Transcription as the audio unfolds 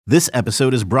This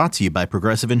episode is brought to you by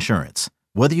Progressive Insurance.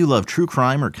 Whether you love true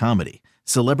crime or comedy,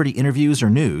 celebrity interviews or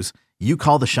news, you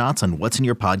call the shots on what's in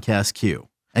your podcast queue.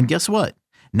 And guess what?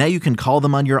 Now you can call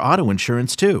them on your auto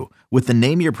insurance too with the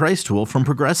Name Your Price tool from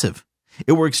Progressive.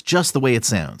 It works just the way it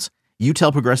sounds. You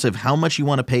tell Progressive how much you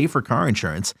want to pay for car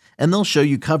insurance, and they'll show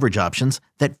you coverage options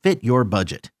that fit your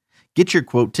budget. Get your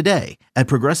quote today at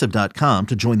Progressive.com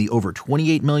to join the over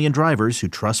 28 million drivers who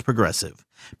trust Progressive.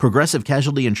 Progressive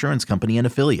Casualty Insurance Company and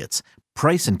Affiliates.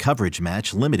 Price and coverage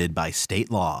match limited by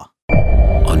state law.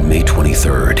 On May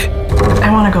 23rd.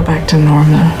 I want to go back to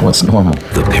normal. What's normal?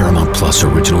 The Paramount Plus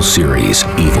original series,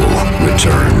 Evil,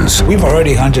 returns. We've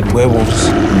already hunted werewolves,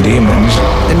 demons.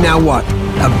 And now what?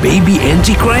 A baby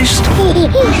Antichrist?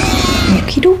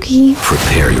 Okie dokie.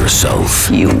 Prepare yourself.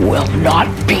 You will not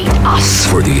beat us.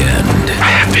 For the end. I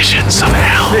have visions of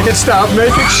hell. Make it stop,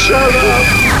 make it shut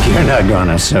up. You're not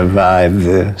gonna survive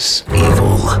this.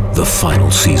 Evil, the final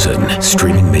season.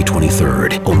 Streaming May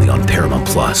 23rd, only on Paramount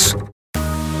Plus.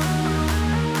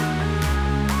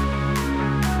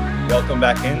 Welcome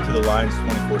back into the Lions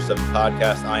 24/7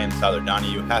 podcast. I am Tyler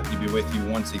Dohn. Happy to be with you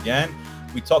once again.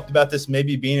 We talked about this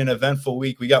maybe being an eventful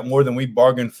week. We got more than we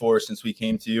bargained for since we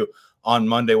came to you on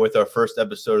Monday with our first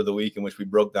episode of the week, in which we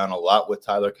broke down a lot with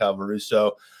Tyler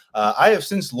Calvaruso. I have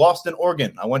since lost an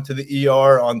organ. I went to the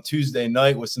ER on Tuesday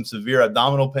night with some severe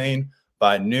abdominal pain.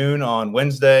 By noon on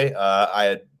Wednesday, I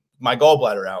had my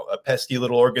gallbladder out, a pesky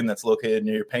little organ that's located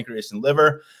near your pancreas and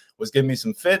liver, was giving me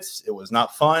some fits. It was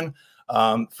not fun.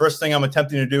 First thing I'm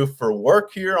attempting to do for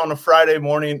work here on a Friday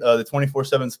morning, the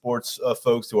 24/7 Sports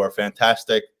folks, who are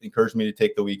fantastic, encouraged me to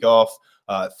take the week off.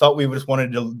 Thought we just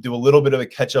wanted to do a little bit of a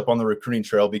catch up on the recruiting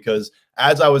trail, because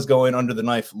as I was going under the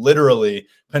knife, literally,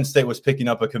 Penn State was picking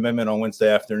up a commitment on Wednesday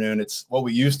afternoon. It's what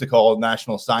we used to call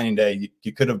National Signing Day.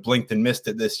 You could have blinked and missed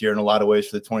it this year in a lot of ways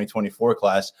for the 2024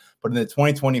 class. But in the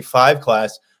 2025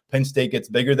 class, Penn State gets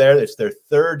bigger there. It's their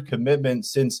third commitment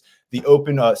since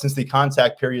the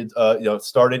contact period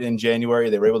started in January.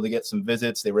 They were able to get some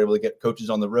visits. They were able to get coaches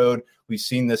on the road. We've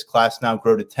seen this class now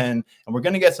grow to 10, and we're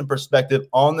going to get some perspective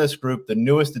on this group, the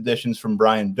newest additions from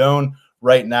Brian Dohn.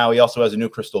 Right now, he also has a new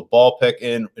crystal ball pick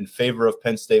in favor of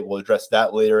Penn State. We'll address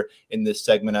that later in this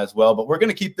segment as well. But we're going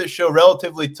to keep this show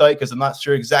relatively tight, because I'm not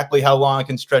sure exactly how long I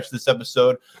can stretch this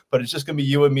episode. But it's just going to be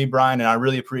you and me, Brian, and I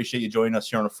really appreciate you joining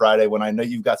us here on a Friday when I know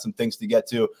you've got some things to get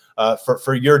to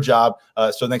for your job.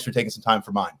 So thanks for taking some time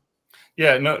for mine.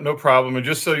 Yeah, no problem. And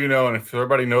just so you know, and if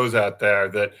everybody knows out there,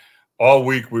 that all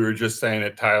week we were just saying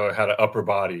that Tyler had an upper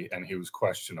body and he was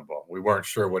questionable. We weren't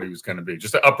sure what he was going to be.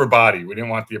 Just an upper body. We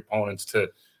didn't want the opponents to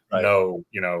know,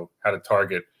 how to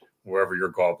target wherever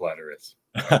your gallbladder is.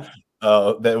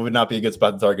 That would not be a good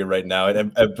spot to target right now.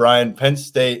 And Brian, Penn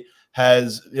State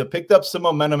has picked up some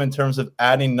momentum in terms of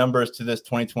adding numbers to this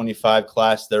 2025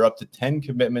 class. They're up to 10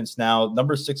 commitments now,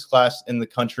 number 6 class in the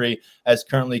country as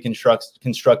currently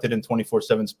constructed in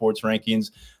 24/7 Sports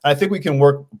rankings. And I think we can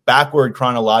work backward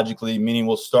chronologically, meaning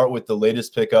we'll start with the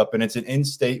latest pickup, and it's an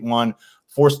in-state one,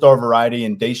 4-star variety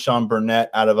in Deshaun Burnett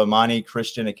out of Amani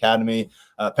Christian Academy.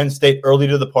 Penn State early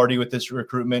to the party with this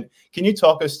recruitment. Can you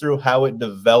talk us through how it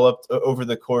developed over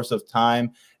the course of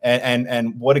time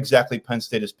and what exactly Penn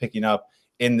State is picking up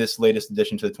in this latest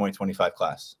addition to the 2025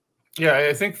 class? Yeah,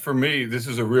 I think for me, this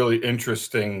is a really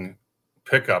interesting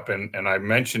pickup. And I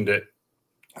mentioned it.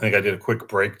 I think I did a quick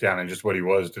breakdown on just what he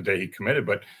was the day he committed.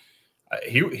 But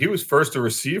he was first a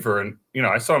receiver. And,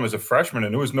 I saw him as a freshman,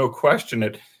 and there was no question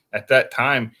that at that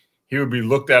time he would be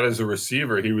looked at as a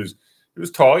receiver. He was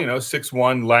tall,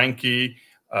 6'1", lanky,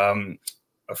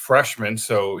 a freshman,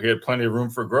 so he had plenty of room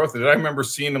for growth. And I remember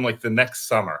seeing him like the next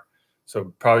summer,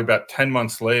 so probably about 10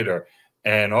 months later,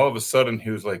 and all of a sudden he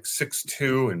was like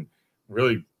 6'2" and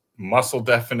really muscle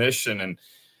definition. And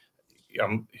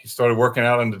he started working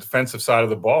out on the defensive side of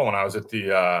the ball when I was at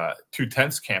the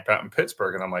 210s camp out in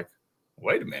Pittsburgh, and I'm like,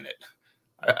 wait a minute.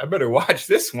 I better watch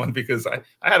this one, because I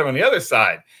had him on the other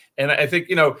side. And I think,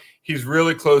 he's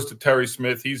really close to Terry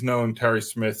Smith. He's known Terry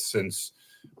Smith since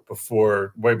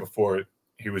way before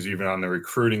he was even on the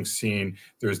recruiting scene.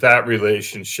 There's that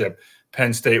relationship.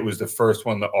 Penn State was the first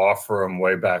one to offer him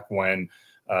way back when.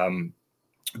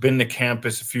 Been to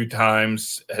campus a few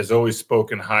times, has always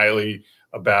spoken highly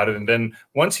about it. And then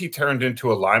once he turned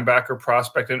into a linebacker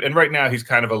prospect, and right now he's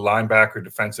kind of a linebacker,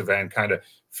 defensive end, kind of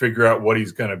figure out what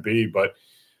he's going to be. But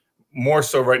more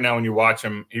so right now when you watch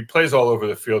him, he plays all over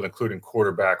the field, including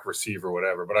quarterback, receiver,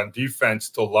 whatever. But on defense,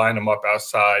 to line him up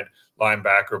outside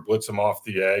linebacker, blitz him off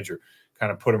the edge, or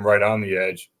kind of put him right on the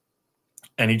edge.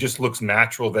 And he just looks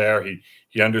natural there.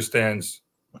 He understands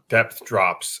depth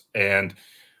drops. And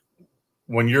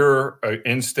when you're an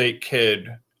in-state kid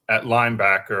at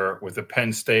linebacker with a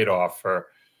Penn State offer.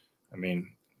 I mean,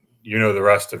 you know the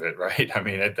rest of it, right? I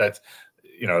mean,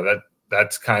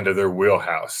 that's kind of their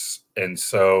wheelhouse. And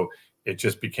so it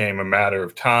just became a matter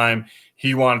of time.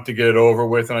 He wanted to get it over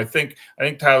with. And I think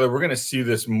Tyler, we're going to see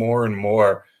this more and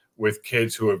more with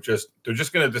kids who they're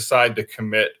just going to decide to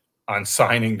commit on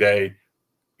signing day,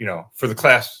 for the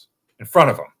class in front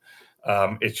of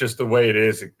them. It's just the way it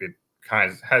is. It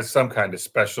kind of has some kind of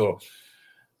special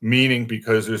meaning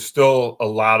because there's still a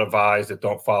lot of eyes that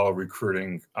don't follow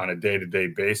recruiting on a day-to-day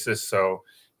basis. So,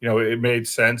 it made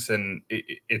sense. And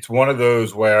it's one of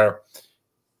those where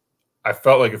I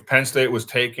felt like if Penn State was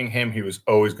taking him, he was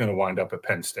always going to wind up at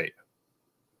Penn State.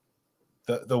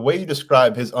 The way you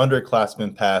describe his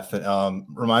underclassman path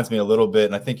reminds me a little bit,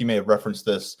 and I think you may have referenced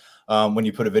this when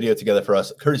you put a video together for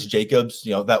us. Curtis Jacobs,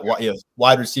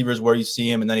 wide receivers where you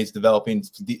see him, and then he's developing,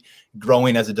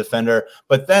 growing as a defender.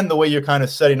 But then the way you're kind of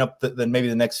setting up maybe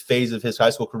the next phase of his high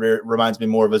school career reminds me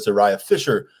more of a Zariah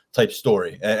Fisher type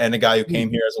story, and a guy who came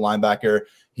here as a linebacker.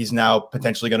 He's now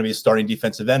potentially going to be a starting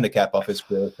defensive end to cap off his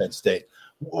career at Penn State.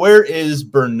 Where is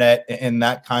Burnett in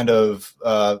that kind of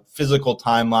physical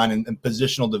timeline and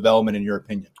positional development, in your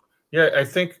opinion? Yeah, I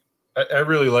think I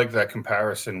really like that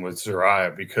comparison with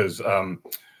Zariah because Zariah,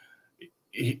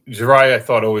 I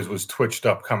thought, always was twitched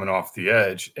up coming off the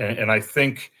edge. And I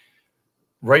think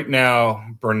right now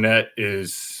Burnett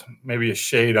is maybe a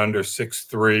shade under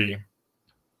 6'3",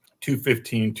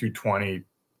 215, 220,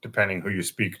 depending who you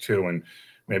speak to and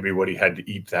maybe what he had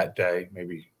to eat that day.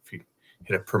 Maybe if he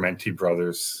hit a Parmenti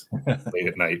Brothers late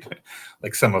at night,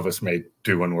 like some of us may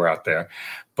do when we're out there.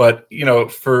 But,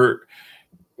 for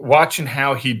watching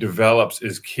how he develops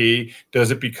is key.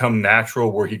 Does it become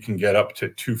natural where he can get up to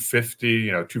 250,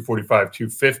 245,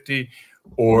 250?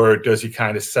 Or does he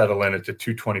kind of settle in at the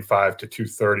 225 to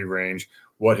 230 range,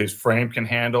 what his frame can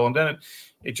handle? And then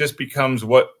it just becomes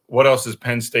what else does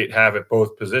Penn State have at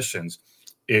both positions?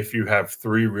 If you have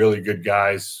three really good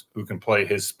guys who can play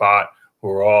his spot, who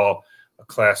are all a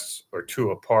class or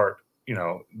two apart,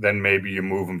 then maybe you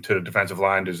move them to the defensive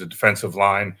line. There's a defensive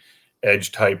line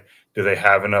edge type. Do they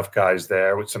have enough guys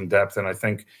there with some depth? And I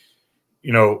think,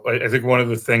 I think one of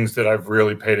the things that I've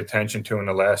really paid attention to in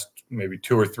the last maybe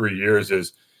 2 or 3 years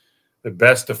is the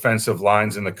best defensive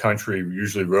lines in the country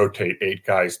usually rotate 8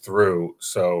 guys through.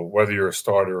 So whether you're a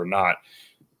starter or not,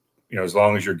 as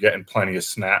long as you're getting plenty of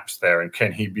snaps there, and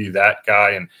can he be that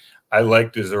guy? And I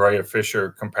like the Zariah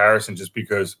Fisher comparison just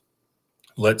because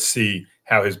let's see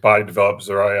how his body develops.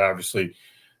 Zariah, obviously,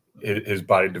 his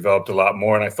body developed a lot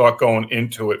more. And I thought going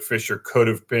into it, Fisher could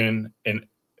have been an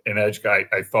edge guy.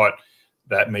 I thought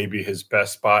that may be his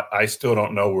best spot. I still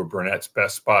don't know where Burnett's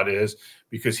best spot is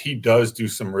because he does do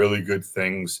some really good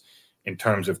things in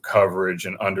terms of coverage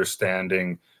and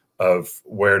understanding of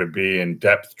where to be and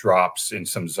depth drops in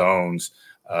some zones.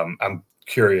 I'm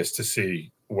curious to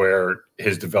see where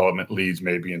his development leads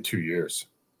maybe in 2 years.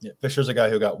 Yeah, Fisher's a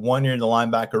guy who got 1 year in the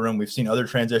linebacker room. We've seen other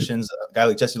transitions. A guy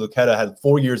like Jesse Luketa had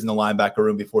 4 years in the linebacker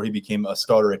room before he became a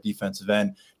starter at defensive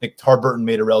end. Nick Tarburton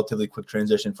made a relatively quick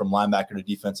transition from linebacker to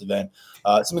defensive end.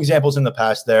 Some examples in the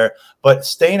past there. But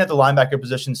staying at the linebacker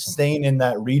position, staying in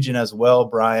that region as well,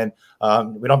 Brian.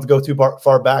 We don't have to go too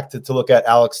far back to look at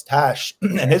Alex Tash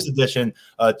and his addition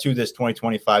to this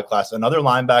 2025 class. Another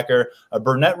linebacker.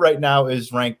 Burnett right now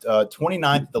is ranked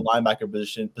 29th at the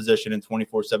linebacker position in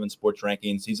 24/7 Sports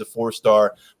rankings. He's a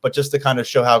 4-star, but just to kind of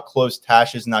show how close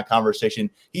Tash is in that conversation,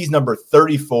 he's number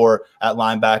 34 at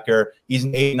linebacker. He's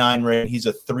an 8-9 rating. He's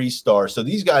a 3-star. So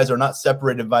these guys are not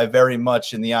separated by very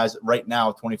much in the eyes right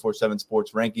now of 24/7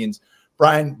 Sports rankings.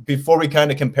 Brian, before we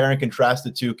kind of compare and contrast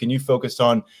the two, can you focus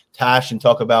on Tash and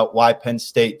talk about why Penn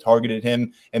State targeted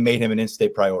him and made him an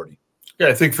in-state priority? Yeah,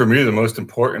 I think for me, the most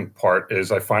important part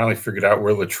is I finally figured out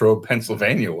where Latrobe,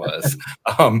 Pennsylvania was,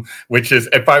 which is,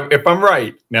 if I'm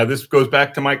right, now this goes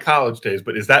back to my college days,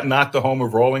 but is that not the home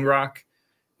of Rolling Rock?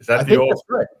 Is that the old? That's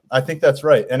right. I think that's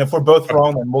right. And if we're both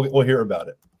wrong, then we'll hear about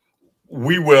it.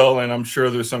 We will, and I'm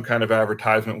sure there's some kind of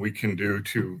advertisement we can do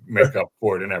to make up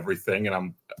for it and everything.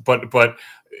 And but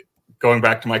going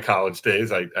back to my college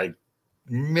days, I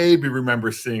maybe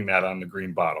remember seeing that on the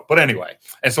green bottle. But anyway,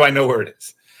 and so I know where it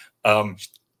is.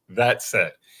 That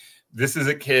said, this is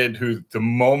a kid who the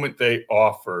moment they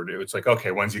offered, it was like,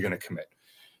 okay, when's he going to commit?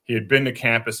 He had been to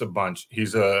campus a bunch.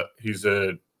 He's a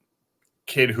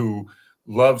kid who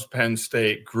loves Penn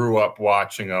State, grew up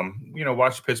watching them,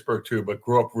 watched Pittsburgh too, but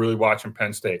grew up really watching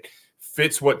Penn State.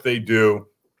 Fits what they do.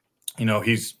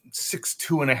 He's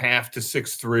 6'2.5" to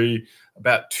 6'3",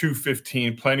 about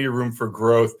 215, plenty of room for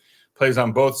growth, plays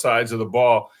on both sides of the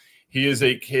ball. he is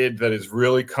a kid that is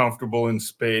really comfortable in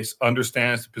space,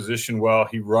 understands the position well.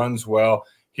 He runs well.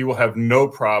 He will have no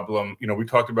problem. We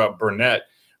talked about Burnett,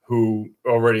 who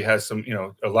already has some,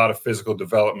 a lot of physical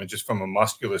development just from a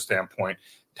muscular standpoint.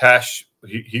 Tash,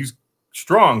 he's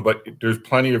strong, but there's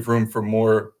plenty of room for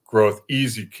more growth.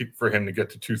 Easy for him to get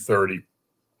to 230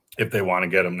 if they want to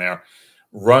get him there.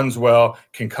 Runs well,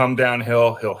 can come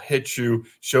downhill. He'll hit you,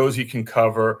 shows he can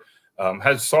cover.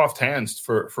 Has soft hands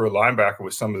for a linebacker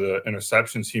with some of the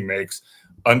interceptions he makes,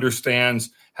 understands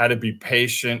how to be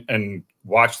patient and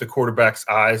watch the quarterback's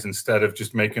eyes instead of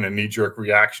just making a knee-jerk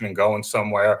reaction and going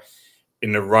somewhere.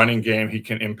 In the running game, he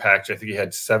can impact. I think he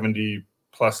had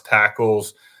 70-plus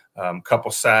tackles, couple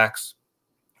sacks,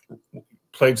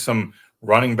 played some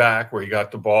running back where he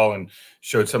got the ball and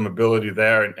showed some ability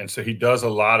there. And so he does a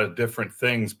lot of different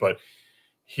things, but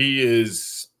he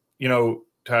is,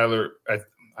 Tyler,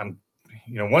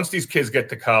 once these kids get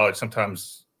to college,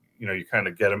 sometimes, you kind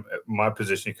of get them at my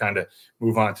position, you kind of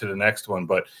move on to the next one.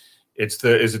 But is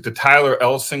it the Tyler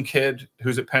Elson kid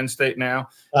who's at Penn State now?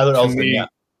 Tyler Elson,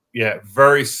 yeah,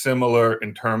 very similar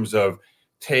in terms of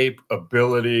tape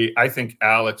ability. I think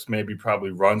Alex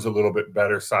probably runs a little bit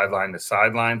better sideline to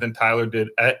sideline than Tyler did.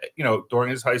 During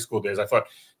his high school days, I thought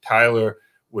Tyler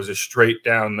was a straight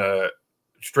downhill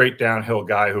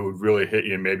guy who would really hit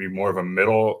you, maybe more of a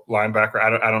middle linebacker.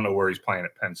 I don't know where he's playing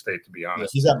at Penn State, to be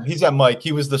honest. He's at Mike.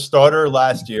 He was the starter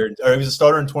last year, or he was a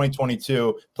starter in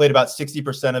 2022, played about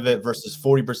 60% of it versus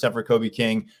 40% for Kobe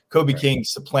King. Kobe King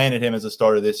supplanted him as a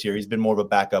starter this year. He's been more of a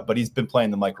backup, but he's been playing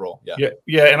the Mike role.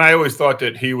 Yeah. And I always thought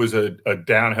that he was a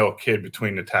downhill kid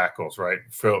between the tackles, right?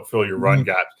 Fill your run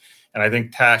gaps. And I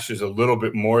think Tash is a little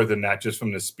bit more than that just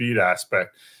from the speed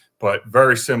aspect, but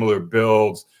very similar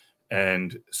builds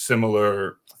and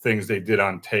similar things they did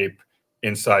on tape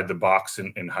inside the box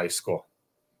in high school.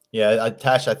 Yeah,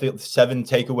 Tash, I think 7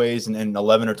 takeaways in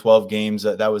 11 or 12 games.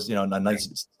 That was, a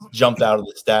nice jumped out of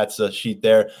the stats sheet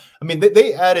there. I mean,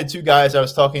 they added 2 guys. I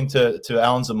was talking to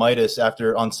Alan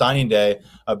Zamaitis on signing day,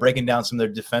 breaking down some of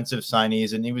their defensive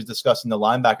signees, and he was discussing the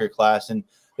linebacker class. And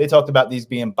they talked about these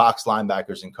being box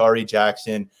linebackers, and Kari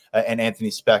Jackson and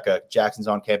Anthony Specca. Jackson's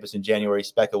on campus in January.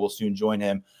 Specca will soon join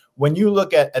him. When you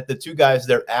look at the 2 guys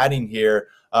they're adding here,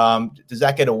 does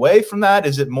that get away from that?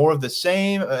 Is it more of the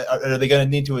same? Are they going to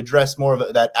need to address more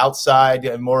of that outside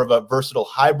and more of a versatile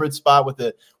hybrid spot with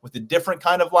a different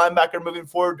kind of linebacker moving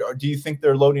forward? Or do you think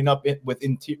they're loading up with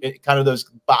kind of those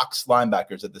box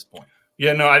linebackers at this point?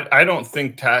 Yeah, no, I don't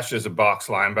think Tash is a box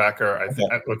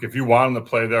linebacker. Look, if you want him to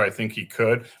play there, I think he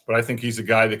could, but I think he's a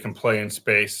guy that can play in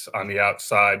space on the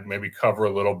outside, maybe cover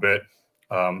a little bit.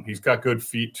 He's got good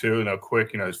feet too,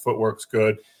 quick, his footwork's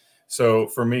good. So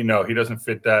for me, no, he doesn't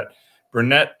fit that.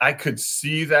 Burnett, I could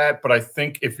see that, but I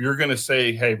think if you're going to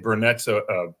say, hey, Burnett's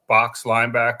a box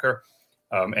linebacker,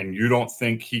 and you don't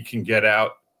think he can get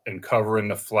out and cover in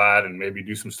the flat and maybe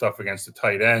do some stuff against the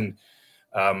tight end,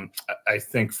 I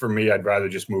think for me, I'd rather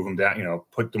just move him down,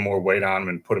 put the more weight on him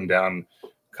and put him down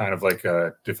kind of like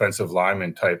a defensive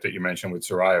lineman type that you mentioned with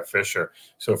Zariah Fisher.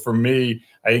 So for me,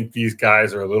 I think these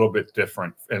guys are a little bit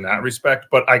different in that respect.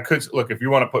 But I could look, if you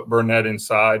want to put Burnett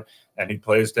inside and he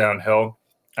plays downhill,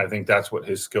 I think that's what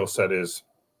his skill set is.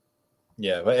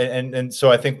 Yeah, and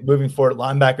so I think moving forward,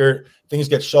 linebacker, things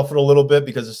get shuffled a little bit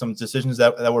because of some decisions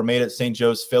that were made at St.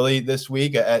 Joe's Philly this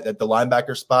week at the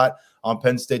linebacker spot on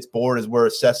Penn State's board as we're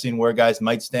assessing where guys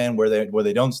might stand, where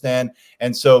they don't stand.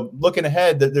 And so looking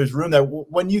ahead, there's room there.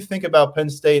 When you think about Penn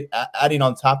State adding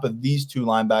on top of these 2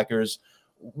 linebackers,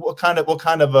 what kind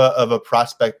of a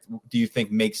prospect do you think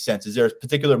makes sense? Is there a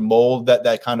particular mold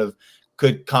that kind of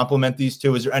could complement these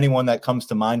 2? Is there anyone that comes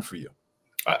to mind for you?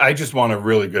 I just want a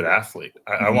really good athlete.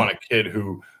 I want a kid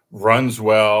who runs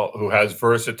well, who has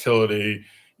versatility,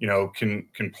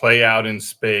 can play out in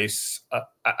space.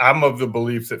 I'm of the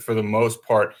belief that for the most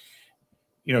part,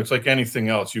 it's like anything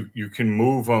else. You can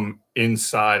move them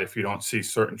inside if you don't see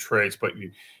certain traits, but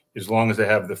as long as they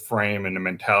have the frame and the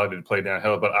mentality to play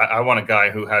downhill. But I want a guy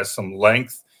who has some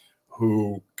length,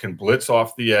 who can blitz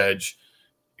off the edge,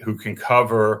 who can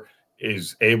cover,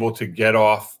 is able to get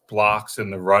off blocks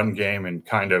in the run game and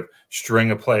kind of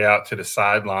string a play out to the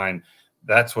sideline.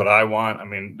 That's what I want. I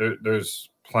mean,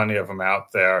 there's plenty of them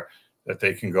out there that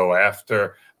they can go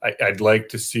after. I'd like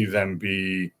to see them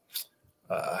be,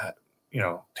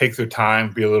 take their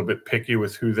time, be a little bit picky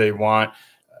with who they want.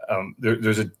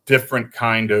 There's a different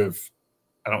kind of,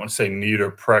 I don't want to say need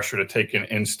or pressure to take an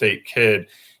in-state kid.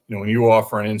 When you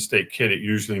offer an in-state kid, it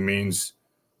usually means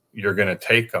you're going to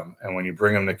take them. And when you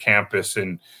bring them to campus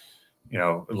and,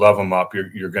 love them up,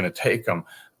 you're going to take them.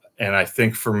 And I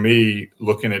think for me,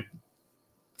 looking at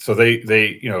So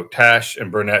they Tash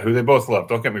and Burnett, who they both love,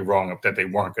 don't get me wrong, that they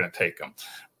weren't going to take them.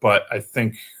 But I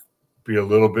think be a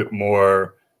little bit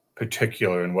more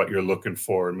particular in what you're looking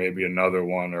for, and maybe another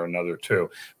one or another two.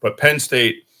 But Penn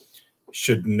State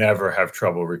should never have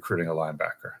trouble recruiting a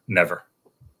linebacker. Never.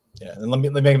 Yeah, and let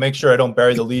me make sure I don't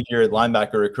bury the lead here at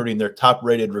linebacker recruiting. Their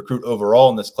top-rated recruit overall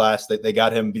in this class. They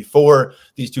got him before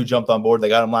these two jumped on board. They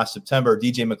got him last September.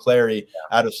 DJ McClary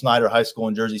out of Snyder High School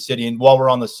in Jersey City. And while we're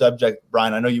on the subject,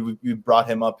 Brian, I know you brought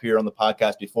him up here on the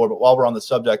podcast before, but while we're on the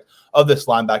subject of this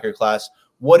linebacker class,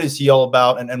 what is he all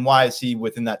about, and why is he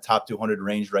within that top 200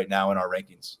 range right now in our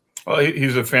rankings? Well,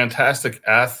 he's a fantastic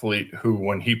athlete who,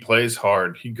 when he plays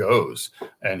hard, he goes.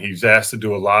 And he's asked to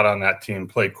do a lot on that team,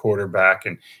 play quarterback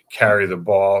and carry the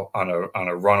ball on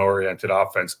a run-oriented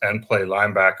offense and play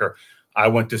linebacker. I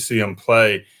went to see him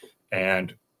play,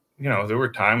 and, there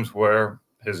were times where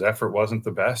his effort wasn't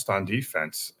the best on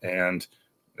defense, and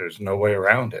there's no way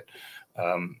around it.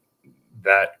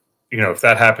 If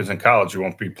that happens in college, you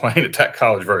won't be playing at that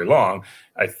college very long.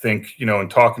 I think, in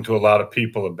talking to a lot of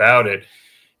people about it,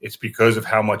 it's because of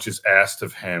how much is asked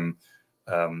of him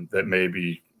that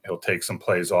maybe he'll take some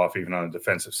plays off even on the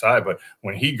defensive side. But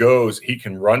when he goes, he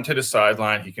can run to the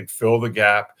sideline. He can fill the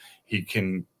gap. He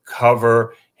can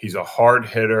cover. He's a hard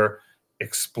hitter,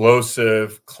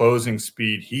 explosive, closing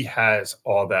speed. He has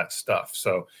all that stuff.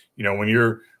 So, when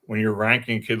you're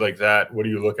ranking a kid like that, what do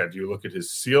you look at? Do you look at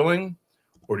his ceiling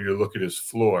or do you look at his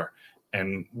floor?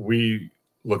 And we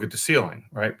look at the ceiling,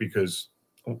 right? Because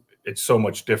it's so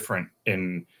much different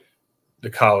in the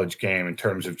college game in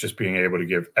terms of just being able to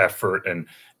give effort and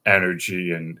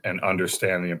energy and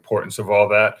understand the importance of all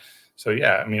that. So,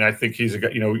 yeah, I think he's a guy,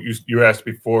 you asked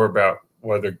before about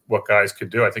what guys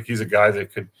could do. I think he's a guy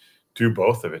that could do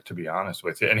both of it, to be honest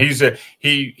with you. And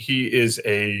he is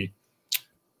a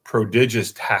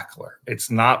prodigious tackler.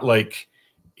 It's not like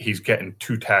he's getting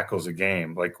 2 tackles a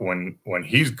game. Like when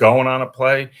he's going on a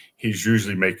play, he's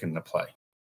usually making the play.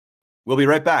 We'll be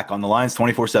right back on the Lions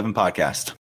 24/7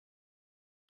 podcast.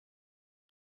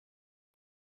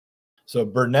 So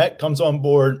Burnett comes on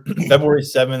board February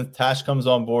 7th. Tash comes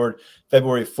on board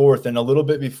February 4th. And a little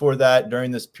bit before that,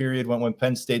 during this period when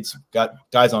Penn State's got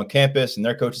guys on campus and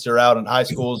their coaches are out in high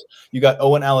schools, you got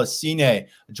Owen Alasine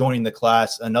joining the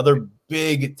class, another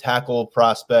big tackle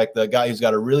prospect, the guy who's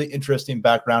got a really interesting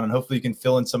background, and hopefully you can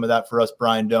fill in some of that for us,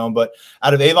 Brian Dohn. But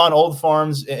out of Avon Old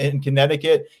Farms in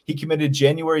Connecticut, he committed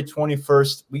January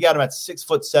 21st. We got him at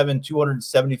 6'7",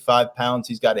 275 pounds.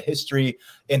 He's got a history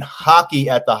in hockey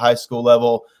at the high school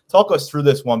level. Talk us through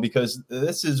this one, because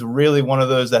this is really one of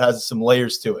those that has some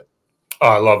layers to it. Oh,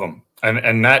 I love him.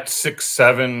 And that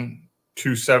 6'7",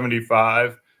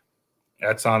 275,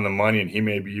 that's on the money, and he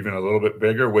may be even a little bit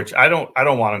bigger, which I don't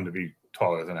want him to be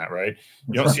taller than that, right?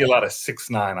 You don't see a lot of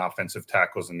 6'9" offensive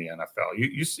tackles in the NFL.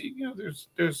 You see,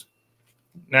 there's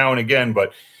now and again,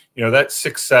 but that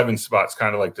 6'7" spot's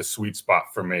kind of like the sweet spot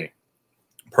for me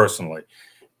personally.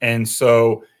 And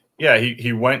so, yeah,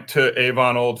 he went to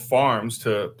Avon Old Farms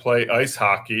to play ice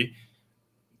hockey.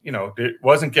 It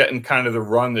wasn't getting kind of the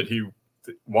run that he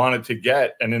wanted to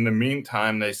get. And in the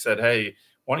meantime, they said, hey,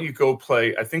 why don't you go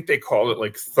play? I think they call it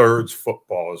like thirds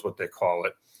football is what they call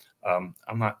it. I'm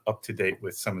not up to date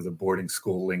with some of the boarding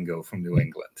school lingo from New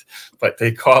England, but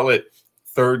they call it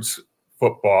thirds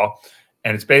football,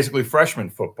 and it's basically freshman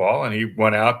football. And he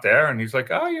went out there and he's like,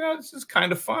 oh, this is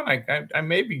kind of fun. I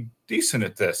may be decent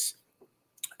at this.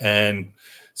 And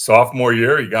sophomore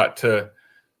year, he got to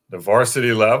the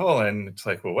varsity level, and it's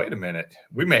like, well, wait a minute,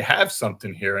 we may have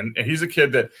something here. And he's a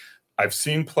kid that I've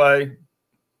seen play.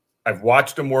 I've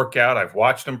watched him work out. I've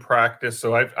watched him practice.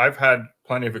 So I've had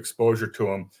plenty of exposure to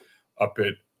him up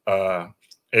at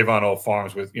Avon Old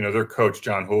Farms with, their coach,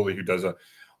 John Hooley, who does an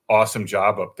awesome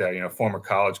job up there, former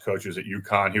college coaches at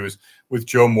UConn. He was with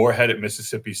Joe Moorhead at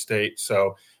Mississippi State.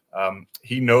 So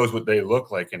he knows what they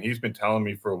look like. And he's been telling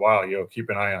me for a while,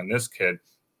 keep an eye on this kid.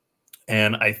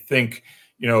 And I think,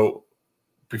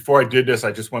 before I did this,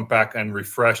 I just went back and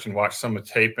refreshed and watched some of the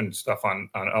tape and stuff on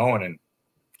Owen. And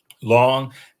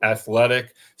long,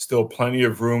 athletic, still plenty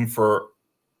of room for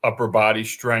upper body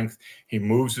strength. He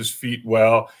moves his feet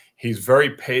well. He's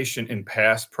very patient in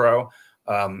pass pro,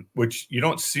 which you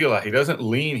don't see a lot. He doesn't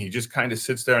lean. He just kind of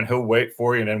sits there and he'll wait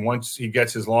for you. And then once he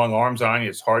gets his long arms on you,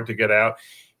 it's hard to get out.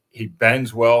 He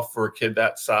bends well for a kid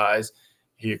that size.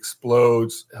 He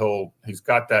explodes. He's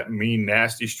got that mean,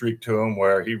 nasty streak to him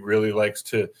where he really likes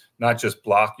to not just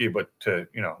block you, but to,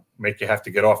 make you have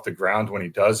to get off the ground when he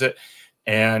does it.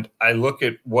 And I look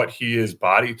at what he is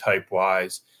body type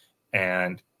wise,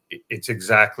 and it's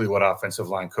exactly what offensive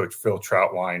line coach Phil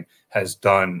Troutwine has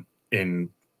done in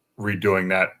redoing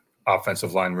that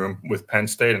offensive line room with Penn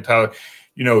State. And Tyler,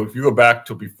 if you go back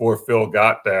to before Phil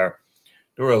got there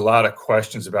were a lot of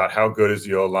questions about how good is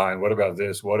the O-line? What about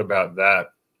this? What about that?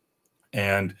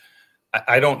 And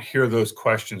I don't hear those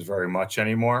questions very much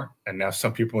anymore. And now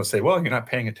some people will say, well, you're not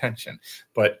paying attention.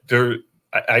 But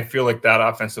I feel like that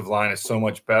offensive line is so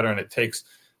much better, and it takes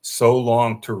so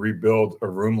long to rebuild a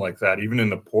room like that, even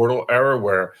in the portal era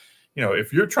where,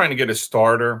 if you're trying to get a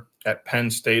starter at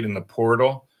Penn State in the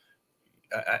portal,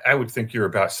 I would think you're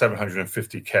about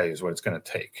 $750K is what it's going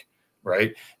to take,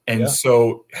 right? And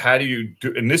so how do you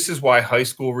do – and this is why high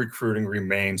school recruiting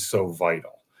remains so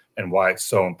vital and why it's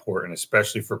so important,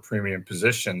 especially for premium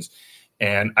positions.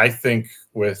 And I think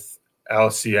with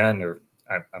LCN, or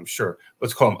I'm sure –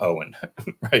 let's call him Owen,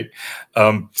 right?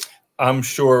 I'm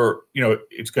sure,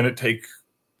 it's going to take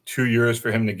 2 years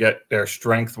for him to get there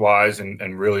strength-wise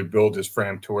and really build his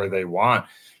frame to where they want.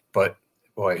 But,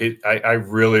 boy, I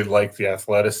really like the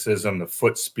athleticism, the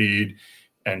foot speed,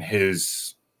 and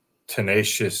his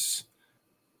tenacious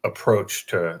approach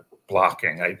to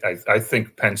blocking. I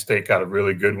think Penn State got a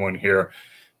really good one here,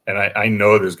 and I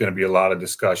know there's going to be a lot of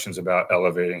discussions about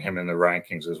elevating him in the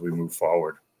rankings as we move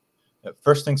forward.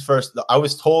 First things first, I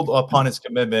was told upon his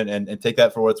commitment, and take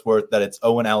that for what it's worth, that it's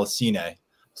Owen Alicine.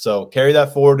 So carry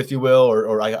that forward, if you will,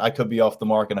 or I could be off the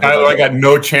mark. And I got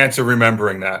no chance of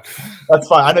remembering that. That's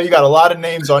fine. I know you got a lot of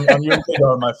names on your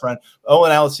radar, my friend.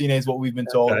 Owen Alicine is what we've been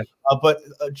told. Okay.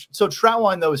 So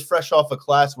Troutwine, though, is fresh off a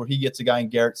class where he gets a guy in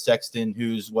Garrett Sexton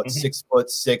who's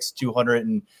 6'6",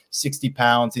 260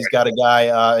 pounds. He's got a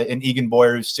guy in Egan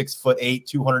Boyer who's 6'8",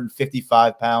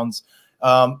 255 pounds.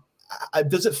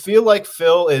 Does it feel like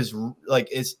Phil is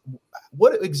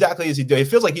what exactly is he doing? It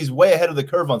feels like he's way ahead of the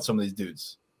curve on some of these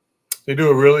dudes. They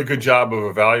do a really good job of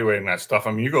evaluating that stuff.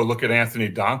 I mean, you go look at Anthony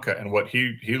Donka and what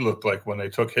he looked like when they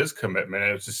took his commitment.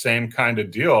 And it's the same kind of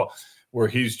deal where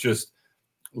he's just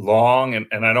long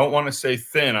and I don't want to say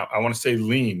thin. I want to say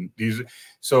lean.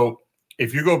 So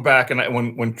if you go back and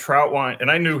when Troutwine,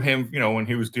 and I knew him, when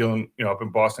he was dealing, up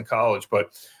in Boston College, but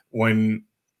when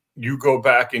you go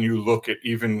back and you look at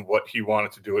even what he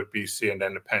wanted to do at BC and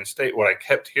then to Penn State, what I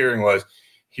kept hearing was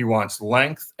he wants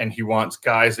length and he wants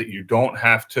guys that you don't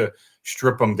have to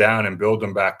strip them down and build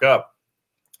them back up.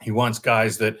 He wants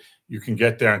guys that you can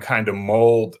get there and kind of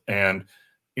mold and,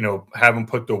 have them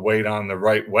put the weight on the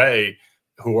right way,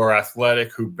 who are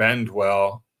athletic, who bend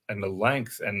well, and the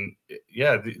length. And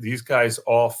these guys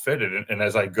all fit it. And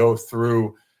as I go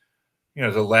through,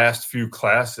 the last few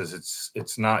classes,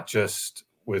 it's not just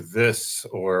with this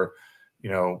or,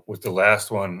 with the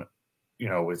last one,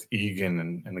 with Egan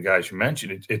and the guys you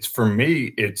mentioned, it's for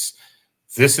me,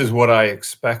 this is what I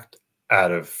expect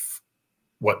out of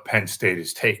what Penn State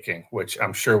is taking, which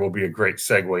I'm sure will be a great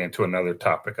segue into another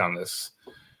topic on this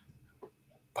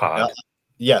pod.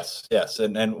 Yes.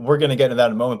 And we're going to get into that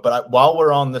in a moment. But while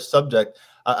we're on this subject,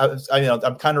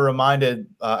 I'm kind of reminded.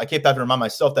 I keep having to remind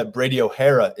myself that Brady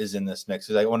O'Hara is in this mix.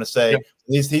 I want to say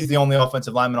he's the only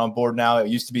offensive lineman on board now. It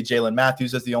used to be Jalen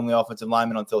Matthews as the only offensive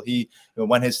lineman until he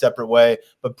went his separate way.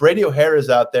 But Brady O'Hara is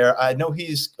out there. I know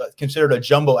he's considered a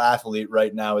jumbo athlete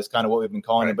right now, is kind of what we've been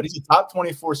calling him. But he's a top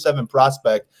 24/7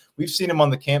 prospect. We've seen him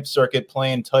on the camp circuit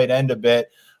playing tight end a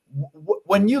bit.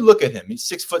 When you look at him, he's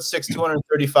 6'6",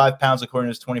 235 pounds, according to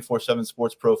his 24/7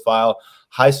 Sports profile.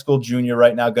 High school junior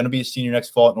right now, going to be a senior next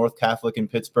fall at North Catholic in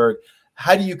Pittsburgh.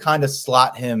 How do you kind of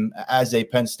slot him as a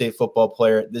Penn State football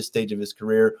player at this stage of his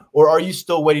career, or are you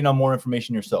still waiting on more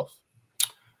information yourself?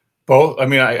 Both. I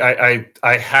mean,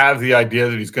 I have the idea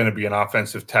that he's going to be an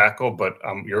offensive tackle, but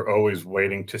you're always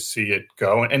waiting to see it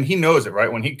go, and he knows it, right?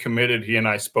 When he committed, he and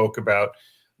I spoke about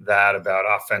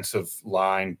offensive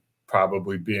line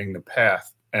probably being the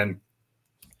path. And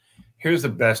here's the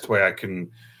best way I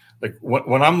can,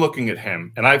 when I'm looking at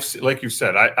him, and like you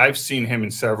said, I've seen him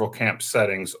in several camp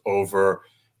settings over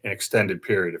an extended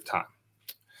period of time.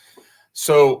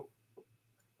 So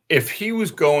if he was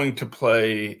going to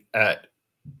play at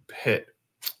Pitt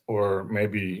or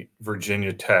maybe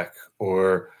Virginia Tech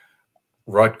or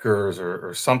Rutgers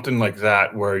or something like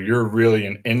that, where you're really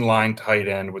an inline tight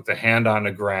end with the hand on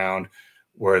the ground,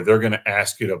 where they're going to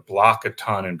ask you to block a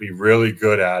ton and be really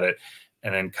good at it.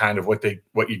 And then kind of what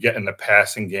you get in the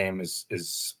passing game is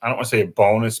I don't want to say a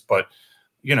bonus, but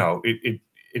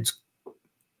it's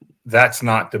that's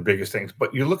not the biggest thing.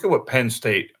 But you look at what Penn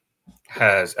State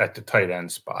has at the tight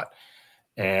end spot,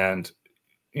 and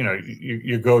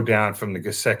you go down from the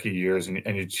Gesicki years and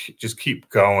you just keep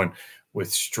going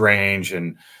with Strange,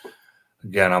 and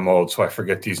again, I'm old, so I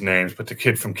forget these names, but the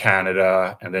kid from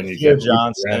Canada, and then you get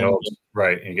Johnson, Reynolds,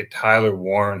 right? And you get Tyler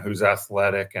Warren, who's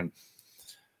athletic, and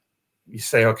you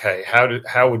say, okay,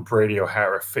 how would Brady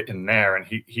O'Hara fit in there? And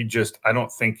he just, I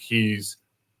don't think he's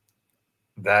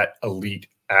that elite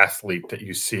athlete that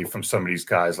you see from some of these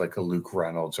guys like a Luke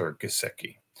Reynolds or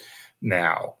Gesicki.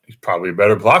 Now, he's probably a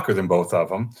better blocker than both of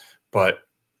them, but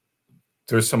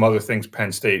there's some other things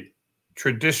Penn State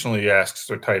traditionally asks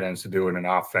their tight ends to do in an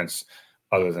offense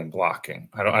other than blocking.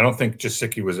 I don't think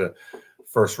Gesicki was a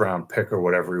first round pick or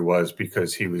whatever he was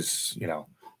because he was,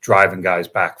 driving guys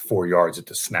back 4 yards at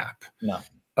the snap. No.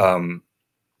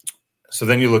 So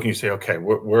then you look and you say, okay,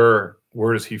 where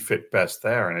does he fit best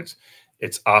there? And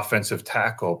it's offensive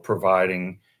tackle,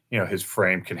 providing, his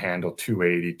frame can handle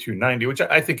 280, 290, which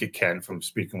I think it can from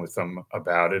speaking with him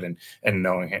about it and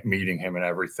knowing him, meeting him and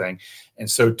everything. And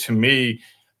so to me,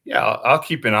 yeah, I'll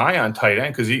keep an eye on tight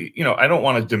end because I don't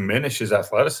want to diminish his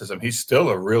athleticism. He's still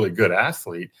a really good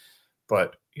athlete,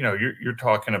 but you're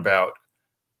talking about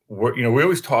we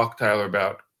always talk, Tyler,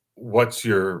 about what's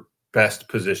your best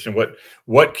position,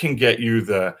 what can get you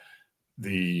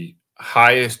the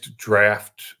highest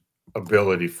draft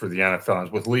ability for the NFL.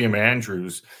 And with Liam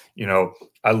Andrews,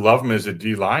 I love him as a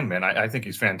D lineman. I think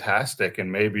he's fantastic,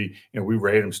 and maybe we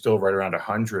rate him still right around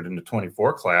 100 in the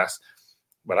 24 class.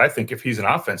 But I think if he's an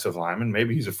offensive lineman,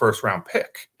 maybe he's a first round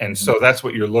pick, and so that's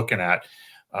what you're looking at.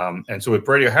 And so with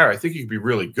Brady O'Hara, I think he could be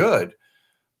really good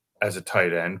as a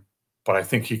tight end, but I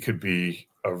think he could be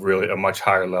a much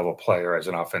higher level player as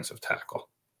an offensive tackle.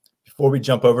 Before we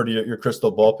jump over to your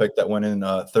crystal ball pick that went in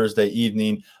Thursday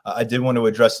evening, I did want to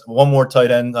address one more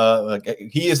tight end.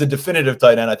 He is a definitive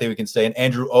tight end, I think we can say, and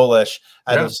Andrew Olesh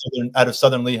out of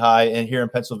Southern Lehigh and here in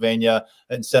Pennsylvania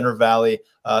in Center Valley,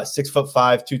 6'5",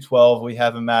 212. We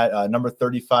have him at number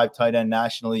 35 tight end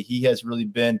nationally. He has really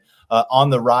been on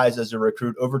the rise as a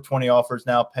recruit. Over 20 offers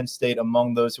now. Penn State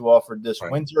among those who offered this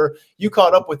winter. You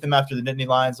caught up with him after the Nittany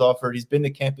Lions offered. He's been to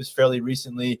campus fairly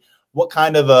recently. What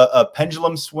kind of a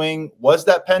pendulum swing was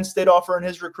that Penn State offer in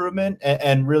his recruitment?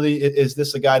 And really, is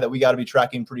this a guy that we got to be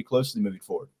tracking pretty closely moving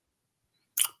forward?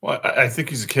 Well, I think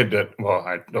he's a kid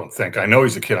I know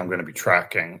he's a kid I'm going to be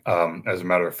tracking. As a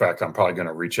matter of fact, I'm probably going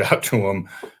to reach out to him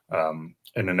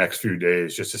in the next few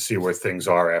days just to see where things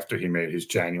are after he made his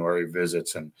January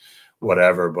visits and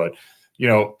whatever. But,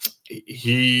 I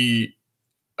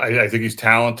think he's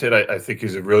talented. I think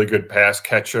he's a really good pass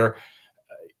catcher.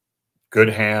 Good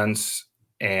hands.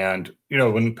 And,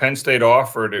 when Penn State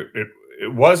offered it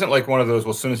wasn't like one of those,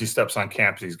 well, as soon as he steps on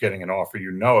campus, he's getting an offer,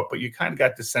 but you kind of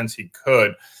got the sense he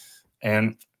could.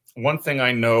 And one thing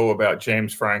I know about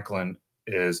James Franklin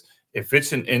is if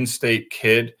it's an in-state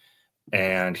kid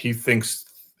and he thinks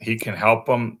he can help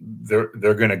them,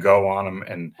 they're going to go on him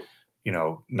and,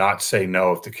 not say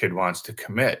no if the kid wants to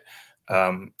commit.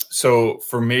 So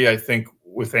for me, I think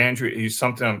with Andrew, he's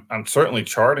something I'm certainly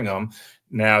charting him.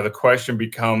 Now, the question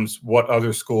becomes what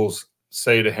other schools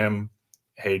say to him,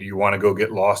 hey, do you want to go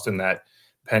get lost in that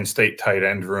Penn State tight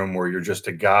end room where you're just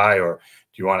a guy, or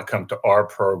do you want to come to our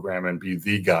program and be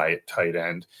the guy at tight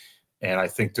end? And I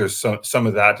think there's some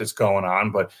of that that's going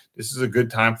on, but this is a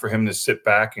good time for him to sit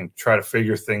back and try to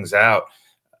figure things out.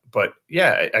 But,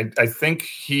 yeah, I think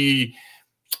the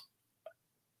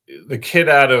kid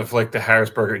out of like the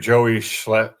Harrisburg, Joey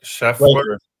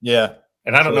Scheffler. Yeah.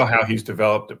 And I don't know how he's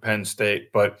developed at Penn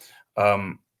State, but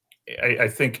I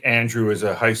think Andrew as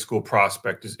a high school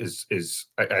prospect is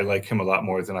I like him a lot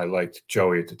more than I liked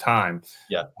Joey at the time.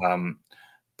 Yeah.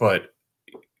 But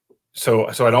so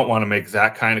I don't want to make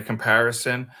that kind of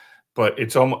comparison, but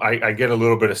it's almost I get a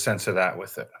little bit of sense of that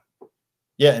with it.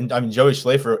 Yeah, and I mean Joey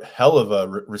Schlafer, hell of a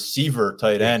receiver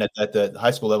tight end at the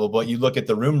high school level. But you look at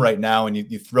the room right now, and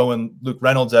you throw in Luke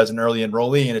Reynolds as an early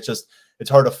enrollee, and it's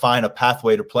hard to find a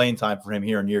pathway to playing time for him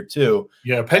here in year two.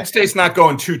 Yeah, Penn State's not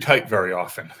going too tight very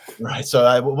often. Right.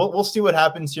 So we'll see what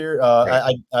happens here.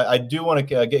 Right. I do want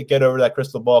to get over that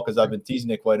crystal ball because I've been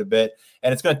teasing it quite a bit.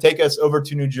 And it's going to take us over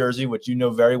to New Jersey, which you know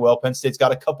very well. Penn State's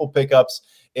got a couple pickups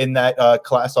in that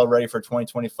class already for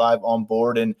 2025 on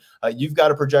board. And you've got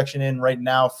a projection in right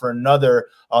now for another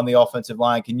on the offensive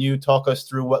line. Can you talk us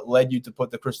through what led you to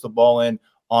put the crystal ball in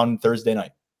on Thursday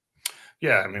night?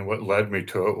 Yeah, I mean, what led me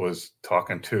to it was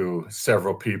talking to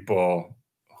several people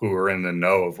who are in the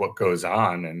know of what goes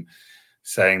on and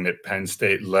saying that Penn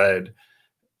State led.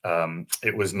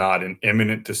 It was not an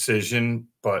imminent decision,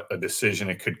 but a decision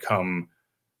that could come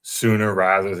sooner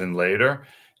rather than later.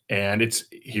 And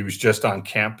he was just on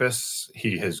campus.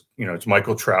 He has, it's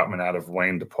Michael Troutman out of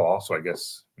Wayne DePaul. So I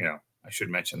guess, I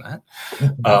should mention that.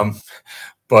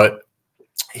 But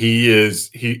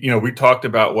we talked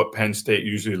about what Penn State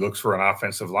usually looks for an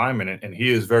offensive lineman, and he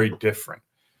is very different.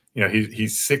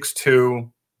 He's 6'2",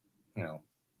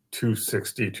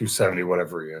 260, 270,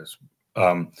 whatever he is.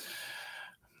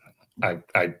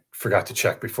 I forgot to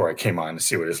check before I came on to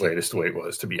see what his latest weight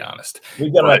was, to be honest.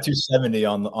 We've got about 270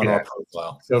 on our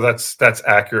profile. So that's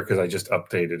accurate because I just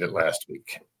updated it last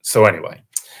week. So anyway,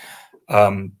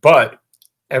 but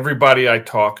everybody I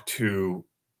talked to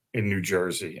in New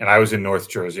Jersey, and I was in North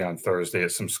Jersey on Thursday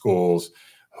at some schools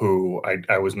who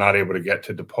I was not able to get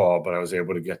to DePaul, but I was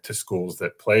able to get to schools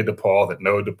that play DePaul, that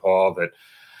know DePaul, that,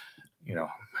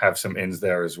 have some ins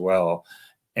there as well.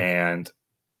 And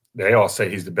they all say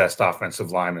he's the best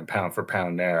offensive lineman pound for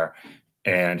pound there.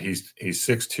 And he's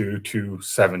 6'2",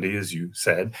 270, as you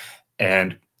said,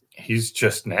 and he's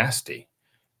just nasty.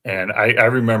 And I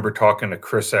remember talking to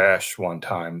Chris Ash one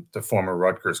time, the former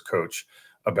Rutgers coach,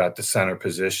 about the center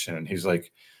position. And he's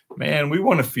like, man, we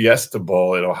won a Fiesta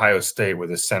Bowl at Ohio State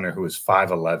with a center who was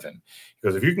 5'11". He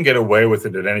goes, if you can get away with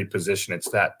it at any position, it's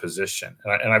that position.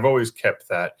 And I've always kept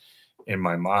that in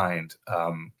my mind.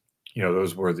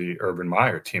 Those were the Urban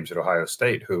Meyer teams at Ohio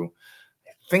State who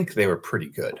I think they were pretty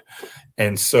good.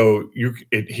 And so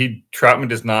Troutman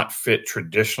does not fit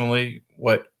traditionally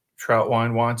what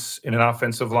Troutwine wants in an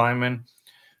offensive lineman,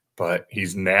 but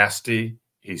he's nasty.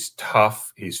 He's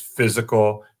tough. He's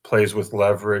physical, plays with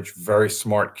leverage, very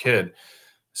smart kid.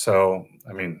 So,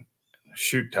 I mean,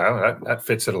 shoot, Tyler, that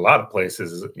fits at a lot of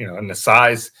places, and the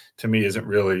size to me isn't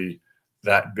really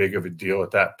that big of a deal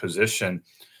at that position.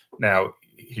 Now,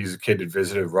 he's a kid that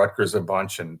visited Rutgers a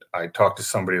bunch, and I talked to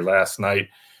somebody last night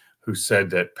who said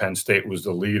that Penn State was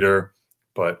the leader,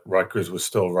 but Rutgers was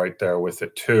still right there with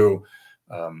it too.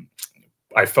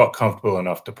 I felt comfortable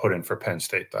enough to put in for Penn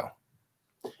State, though.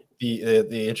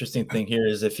 The interesting thing here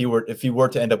is if he were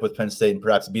to end up with Penn State and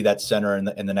perhaps be that center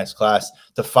in the next class,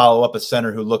 to follow up a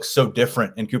center who looks so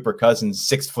different in Cooper Cousins,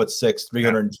 6'6",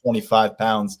 325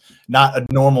 pounds, not a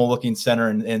normal looking center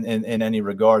in any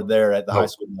regard there at the high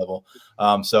school level.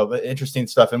 So interesting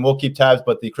stuff, and we'll keep tabs.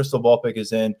 But the crystal ball pick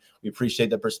is in. We appreciate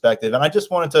the perspective, and I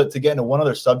just wanted to get into one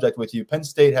other subject with you. Penn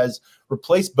State has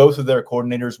replaced both of their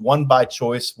coordinators, one by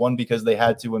choice, one because they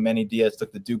had to when Manny Diaz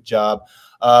took the Duke job.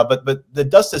 But the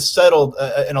dust has settled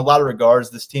in a lot of regards.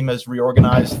 This team has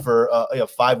reorganized for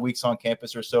 5 weeks on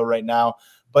campus or so right now.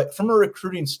 But from a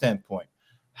recruiting standpoint,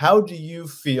 how do you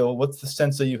feel? What's the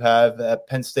sense that you have that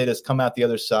Penn State has come out the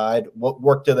other side? What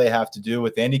work do they have to do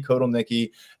with Andy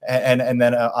Kotelnicki and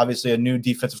then obviously a new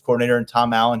defensive coordinator in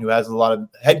Tom Allen, who has a lot of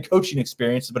head coaching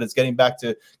experience, but it's getting back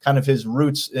to kind of his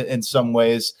roots in some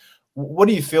ways. What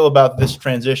do you feel about this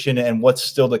transition and what's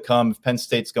still to come if Penn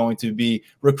State's going to be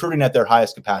recruiting at their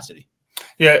highest capacity?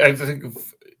 Yeah, I think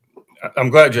I'm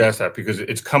glad you asked that because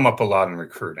it's come up a lot in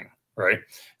recruiting, right?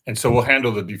 And so we'll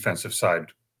handle the defensive side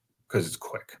because it's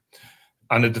quick.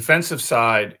 On the defensive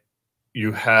side,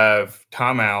 you have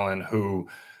Tom Allen, who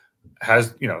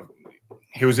has,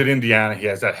 he was at Indiana. He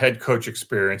has that head coach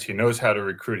experience. He knows how to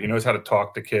recruit. He knows how to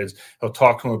talk to kids. He'll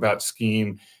talk to them about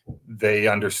scheme. They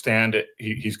understand it.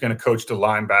 He's going to coach the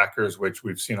linebackers, which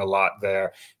we've seen a lot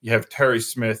there. You have Terry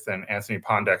Smith and Anthony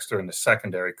Pondexter in the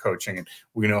secondary coaching, and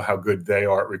we know how good they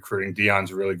are at recruiting.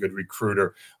 Deion's a really good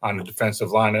recruiter on the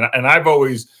defensive line. And I've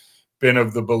always been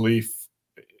of the belief,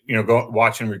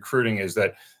 watching recruiting, is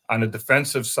that on the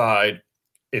defensive side,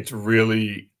 it's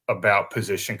really about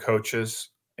position coaches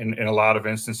in a lot of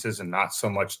instances and not so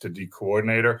much the D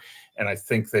coordinator. And I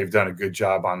think they've done a good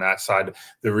job on that side.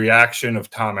 The reaction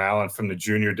of Tom Allen from the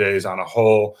junior days on a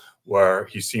whole, where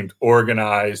he seemed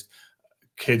organized,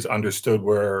 kids understood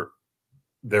where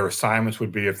their assignments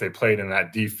would be if they played in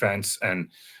that defense. And,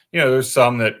 there's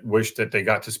some that wish that they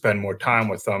got to spend more time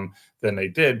with them than they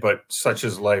did, but such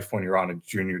is life when you're on a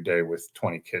junior day with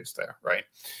 20 kids there, right?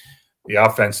 The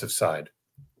offensive side.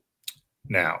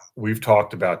 Now, we've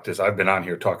talked about this. I've been on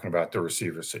here talking about the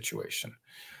receiver situation.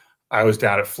 I was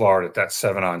down at Florida at that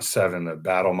 7-on-7, the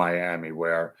Battle Miami,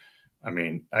 where,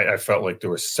 I felt like there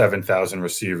were 7,000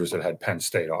 receivers that had Penn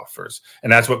State offers.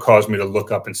 And that's what caused me to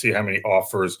look up and see how many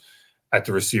offers at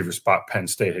the receiver spot Penn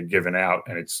State had given out.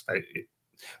 And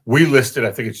we listed,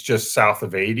 I think it's just south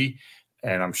of 80,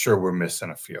 and I'm sure we're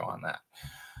missing a few on that.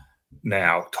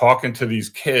 Now, talking to these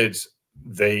kids,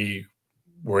 they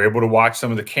were able to watch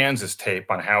some of the Kansas tape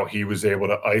on how he was able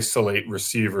to isolate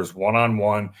receivers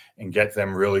one-on-one and get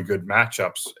them really good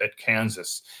matchups at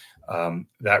Kansas.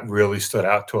 That really stood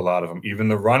out to a lot of them. Even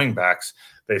the running backs,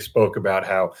 they spoke about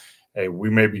how, hey, we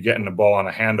may be getting the ball on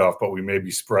a handoff, but we may be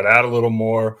spread out a little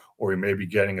more, or we may be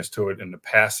getting us to it in the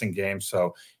passing game.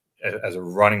 So as a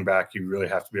running back, you really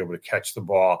have to be able to catch the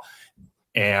ball.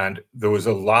 And there was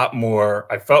a lot more.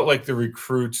 I felt like the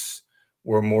recruits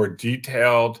were more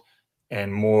detailed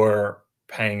and more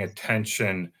paying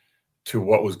attention to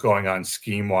what was going on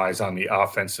scheme-wise on the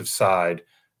offensive side,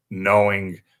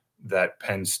 knowing that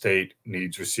Penn State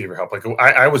needs receiver help. Like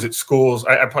I was at schools.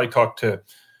 I probably talked to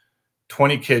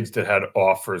 20 kids that had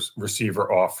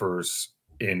receiver offers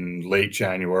in late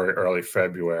January, early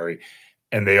February,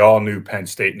 and they all knew Penn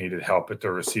State needed help at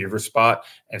the receiver spot.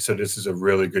 And so this is a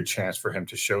really good chance for him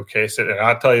to showcase it. And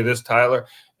I'll tell you this, Tyler,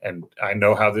 and I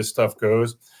know how this stuff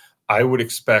goes. I would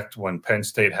expect when Penn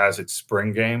State has its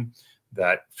spring game,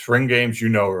 that spring games,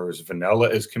 are as vanilla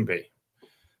as can be.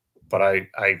 But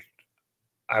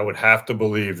I would have to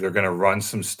believe they're going to run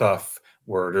some stuff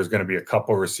where there's going to be a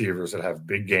couple receivers that have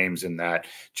big games in that,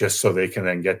 just so they can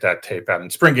then get that tape out.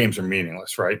 And spring games are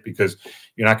meaningless, right? Because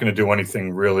you're not going to do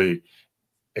anything really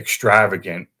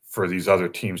extravagant for these other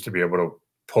teams to be able to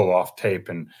pull off tape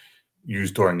and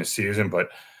use during the season. But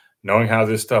knowing how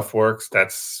this stuff works,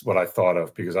 that's what I thought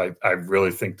of, because I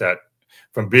really think that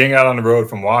from being out on the road,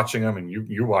 from watching them, and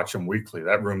you watch them weekly,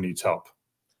 that room needs help.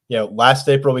 Yeah, last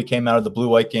April we came out of the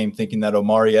blue-white game thinking that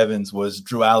Omari Evans was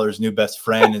Drew Aller's new best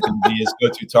friend and be his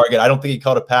go-to target. I don't think he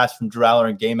caught a pass from Drew Aller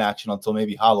in game action until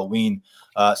maybe Halloween.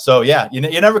 So yeah, you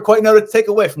never quite know what to take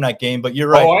away from that game, but you're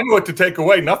right. Oh, I know what to take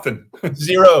away. Nothing.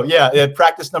 0. Yeah.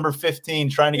 Practice number 15,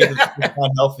 trying to get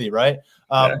the healthy, right?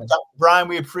 Brian,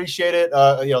 we appreciate it.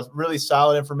 Really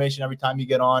solid information every time you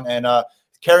get on, and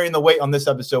carrying the weight on this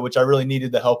episode, which I really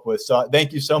needed the help with. So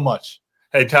thank you so much.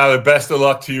 Hey, Tyler, best of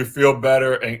luck to you. Feel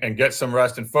better and get some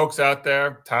rest. And folks out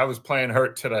there, Tyler's playing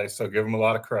hurt today, so give him a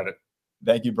lot of credit.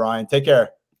 Thank you, Brian. Take care.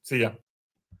 See ya.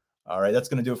 All right, that's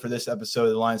going to do it for this episode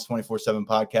of the Lions 24/7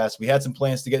 podcast. We had some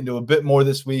plans to get into a bit more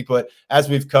this week, but as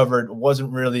we've covered,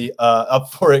 wasn't really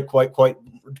up for it quite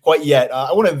yet.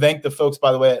 I want to thank the folks,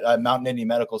 by the way, at Mountain Indy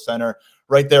Medical Center,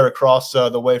 right there across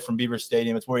the way from Beaver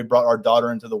Stadium. It's where we brought our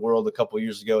daughter into the world a couple of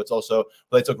years ago. It's also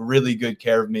they took really good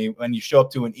care of me. When you show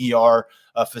up to an ER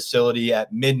facility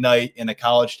at midnight in a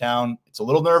college town, it's a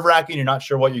little nerve-wracking. You're not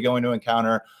sure what you're going to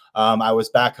encounter. I was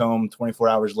back home 24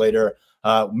 hours later.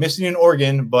 Missing an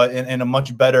organ, but in a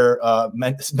much better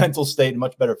mental state,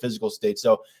 much better physical state.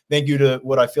 So thank you to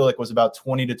what I feel like was about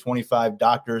 20 to 25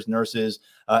 doctors, nurses,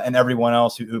 and everyone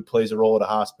else who plays a role at a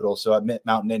hospital. So at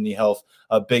Mountain Indy Health,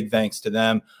 big thanks to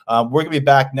them. We're going to be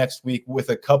back next week with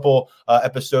a couple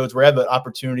episodes. We have an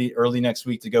opportunity early next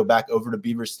week to go back over to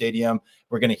Beaver Stadium.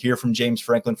 We're going to hear from James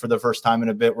Franklin for the first time in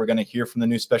a bit. We're going to hear from the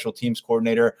new special teams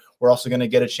coordinator. We're also going to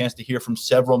get a chance to hear from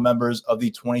several members of the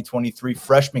 2023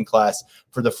 freshman class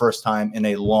for the first time in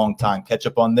a long time. Catch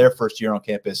up on their first year on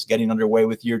campus, getting underway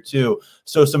with year 2.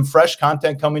 So some fresh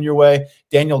content coming your way.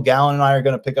 Daniel Gallen and I are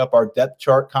going to pick up our depth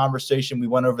chart conversation. We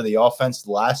went over the offense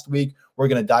last week. We're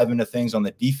going to dive into things on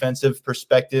the defensive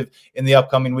perspective in the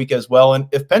upcoming week as well. And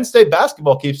if Penn State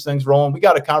basketball keeps things rolling, we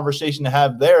got a conversation to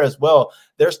have there as well.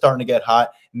 They're starting to get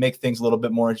hot and make things a little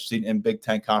bit more interesting in Big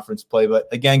Ten conference play. But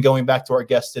again, going back to our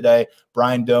guest today,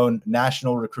 Brian Dohn,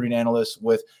 national recruiting analyst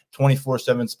with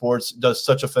 24/7 Sports, does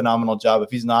such a phenomenal job.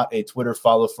 If he's not a Twitter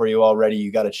follow for you already,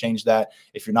 you got to change that.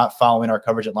 If you're not following our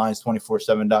coverage at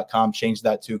Lions247.com, change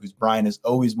that too, because Brian is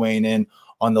always weighing in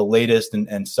on the latest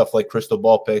and stuff like crystal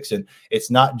ball picks. And it's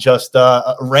not just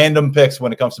random picks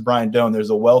when it comes to Brian Dohn.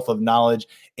 There's a wealth of knowledge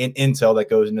and intel that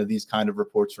goes into these kind of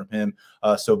reports from him.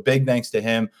 So big thanks to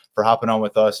him for hopping on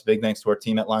with us. Big thanks to our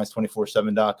team at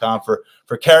Lions247.com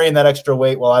for carrying that extra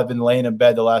weight while I've been laying in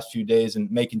bed the last few days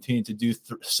and may continue to do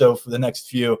so for the next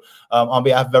few. On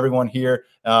behalf of everyone here,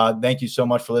 thank you so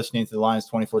much for listening to the Lions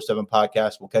 24/7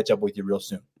 podcast. We'll catch up with you real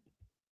soon.